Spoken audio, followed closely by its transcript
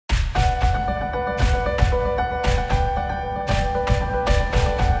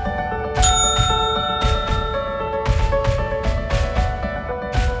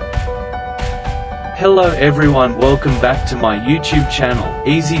Hello everyone, welcome back to my YouTube channel,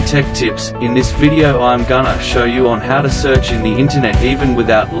 Easy Tech Tips. In this video I'm gonna show you on how to search in the internet even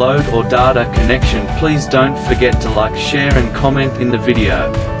without load or data connection. Please don't forget to like, share and comment in the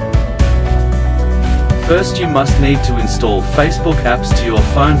video. First you must need to install Facebook apps to your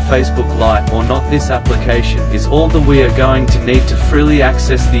phone. Facebook Lite or not, this application is all that we are going to need to freely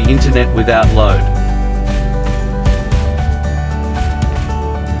access the internet without load.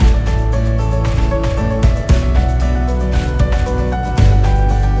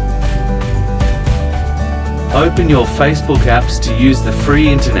 Open your Facebook apps to use the free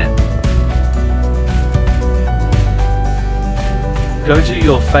internet. Go to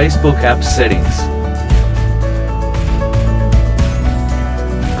your Facebook app settings.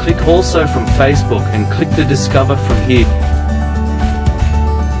 Click also from Facebook and click the Discover from here.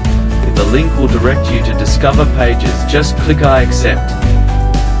 The link will direct you to Discover pages. Just click I accept.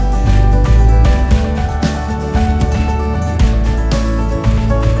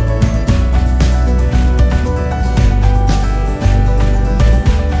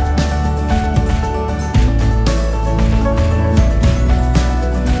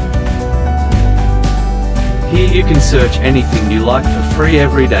 Here you can search anything you like for free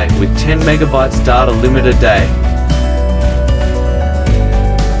every day with 10 megabytes data limit a day.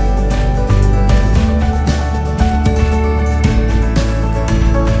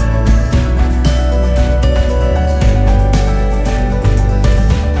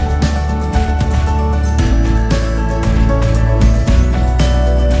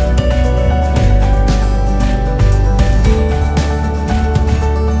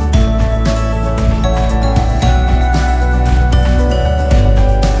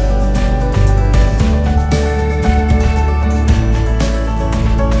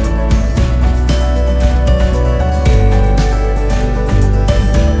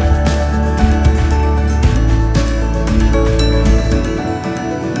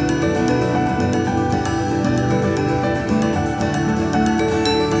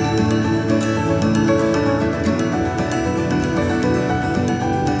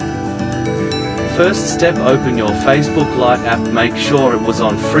 First step, open your Facebook Lite app. Make sure it was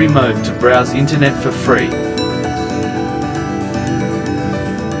on free mode to browse internet for free.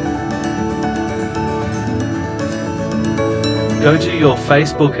 Go to your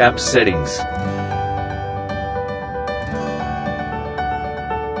Facebook app settings.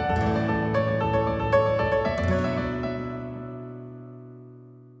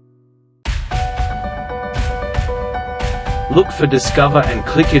 Look for Discover and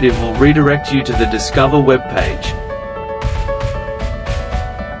click it. It will redirect you to the Discover webpage.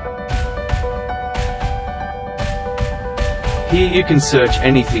 Here you can search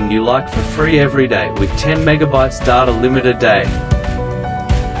anything you like for free every day with 10 megabytes data limit a day.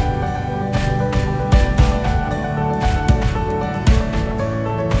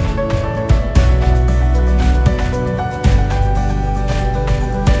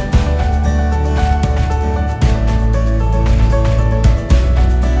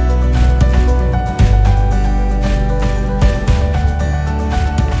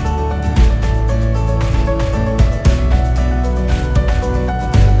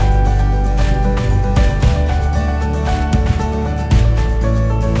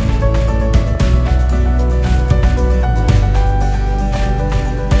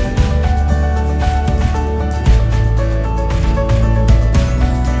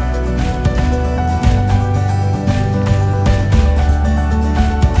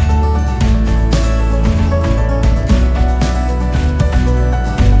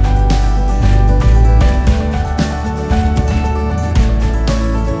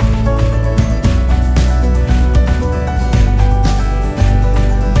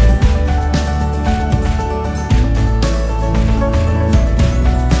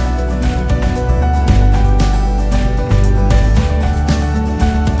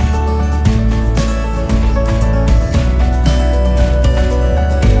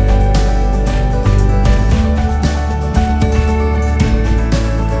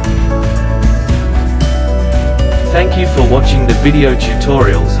 Thank you for watching the video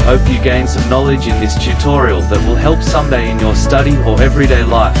tutorials. Hope you gain some knowledge in this tutorial that will help someday in your study or everyday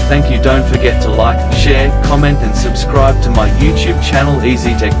life. Thank you. Don't forget to like, share, comment and subscribe to my YouTube channel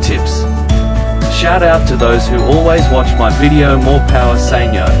Easy Tech Tips. Shout out to those who always watch my video. More power,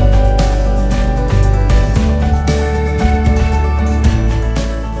 Sanyo.